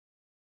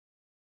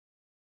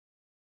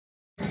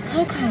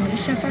Coco,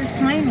 it's your first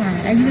plane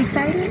ride. Are you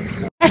excited?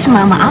 Yes,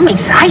 Mama, I'm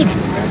excited.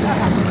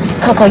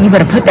 Coco, you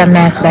better put that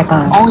mask back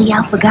on. Oh,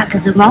 yeah, I forgot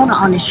because Rona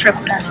on this trip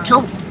with us,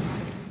 too.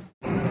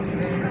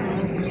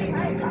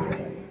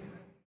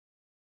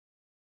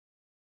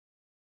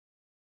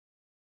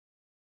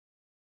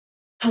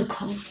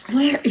 Coco,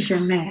 where is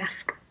your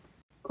mask?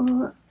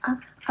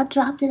 I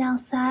dropped it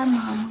outside,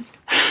 Mama.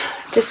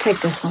 Just take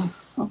this one.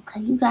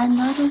 Okay, you got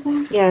another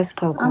one? Yes,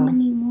 Coco. I'm gonna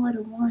need more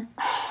than one.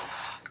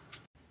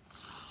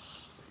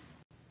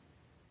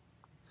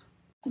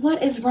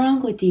 What is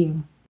wrong with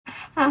you?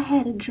 I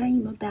had a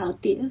dream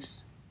about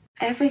this.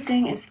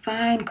 Everything is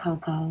fine,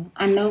 Coco.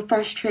 I know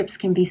first trips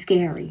can be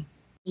scary.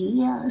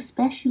 Yeah,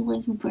 especially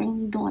when you bring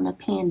me during a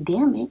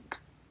pandemic.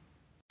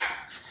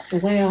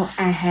 Well,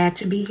 I had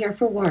to be here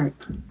for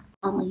work.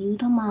 Mama, you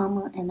the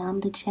mama and I'm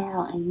the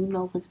child, and you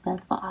know what's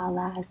best for our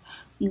lives.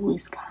 You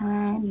is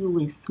kind, you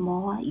is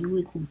smart, you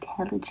is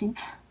intelligent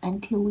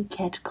until we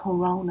catch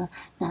corona.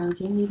 Now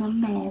give me the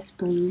mask,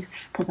 please,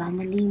 because I'm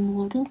going to need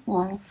more than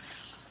one.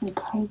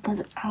 Okay,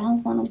 because I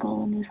don't want to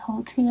go in this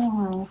hotel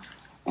room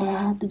and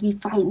I have to be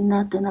fighting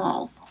nothing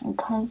off,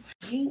 okay?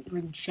 You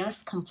were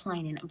just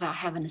complaining about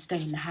having to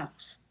stay in the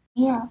house.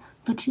 Yeah,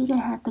 but you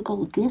didn't have to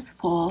go this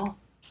far.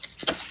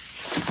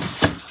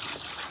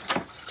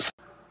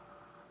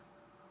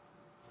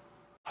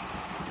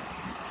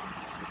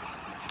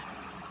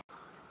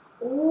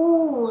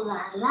 Ooh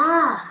la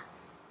la.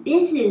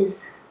 This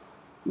is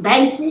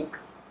basic.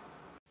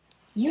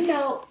 You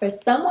know, for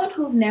someone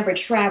who's never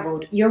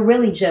traveled, you're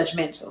really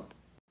judgmental.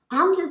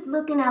 I'm just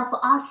looking out for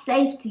our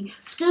safety.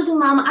 Excuse me,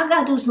 Mama, I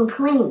gotta do some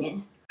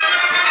cleaning.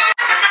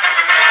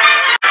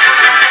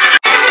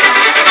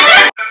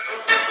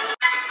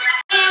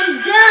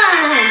 I'm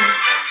done.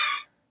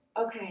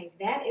 Okay,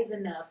 that is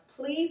enough.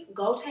 Please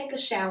go take a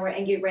shower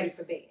and get ready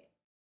for bed.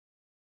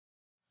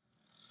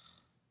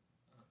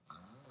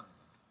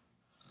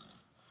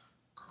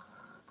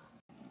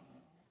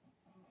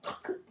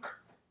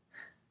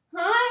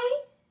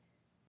 Hi.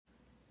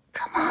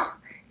 Come on,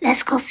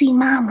 let's go see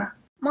Mama.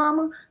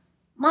 Mama,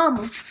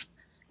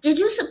 did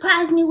you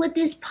surprise me with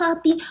this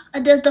puppy,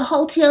 or does the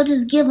hotel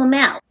just give him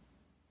out?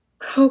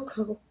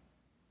 Coco,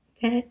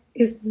 that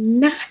is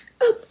not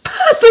a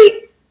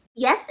puppy.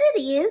 Yes, it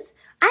is.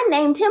 I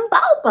named him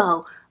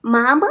Bobo.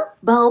 Mama,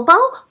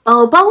 Bobo,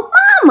 Bobo,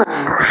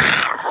 Mama.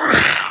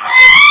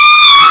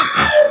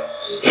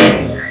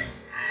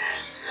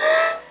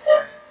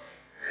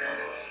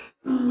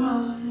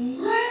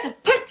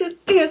 Put this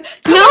ears.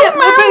 No,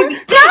 Mama.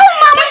 No,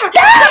 Mama,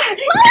 stop.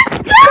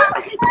 Mama,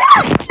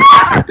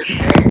 stop.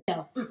 No,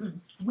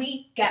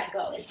 we gotta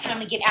go. It's time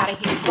to get out of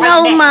here.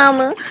 No, Now.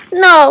 Mama.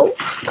 No.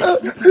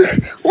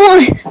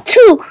 1,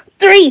 2,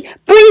 3.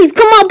 Breathe.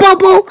 Come on,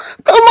 Bobo.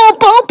 Come on,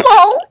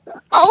 Bobo.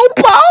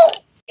 Bobo.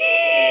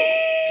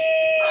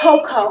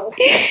 Coco.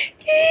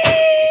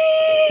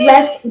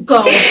 Let's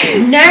go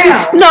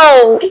now.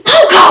 No.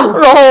 Coco.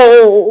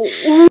 No.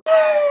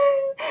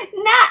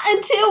 Not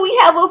until we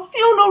have a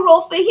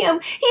funeral for him.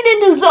 He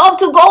didn't deserve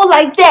to go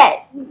like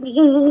that.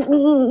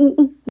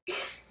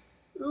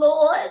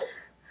 Lord,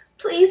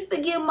 please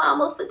forgive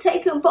Mama for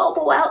taking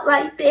Bobo out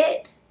like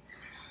that.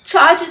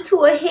 Charge it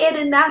to her head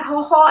and not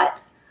her heart,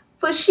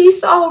 for she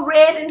saw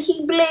red and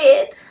he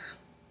bled.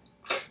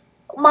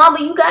 Mama,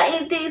 you got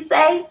anything to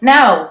say?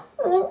 No.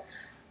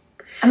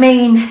 I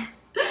mean,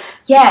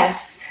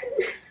 yes.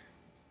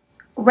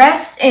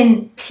 Rest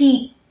in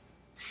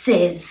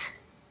pieces,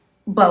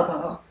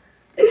 Bobo.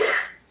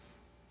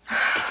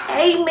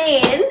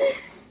 Amen.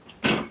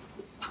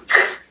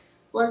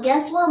 Well,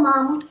 guess what,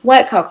 Mama?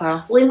 What,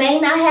 Coco? We may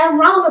not have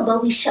Rona,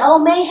 but we sure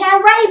may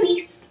have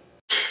rabies.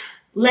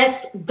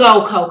 Let's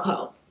go,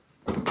 Coco.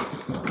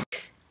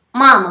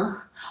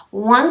 Mama,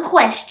 one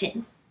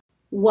question.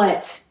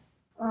 What?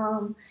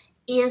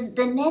 Is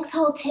the next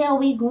hotel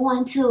we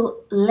going to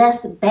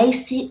less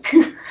basic?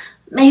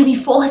 Maybe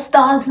 4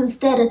 stars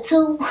instead of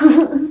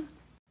 2?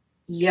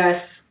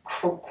 Yes,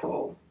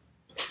 Coco.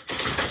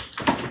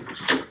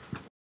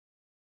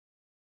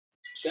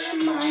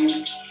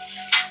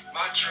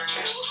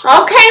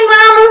 Okay,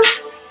 Mama.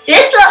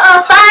 This is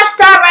a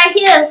 5-star right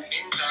here.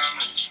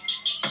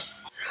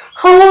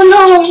 Oh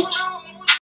no.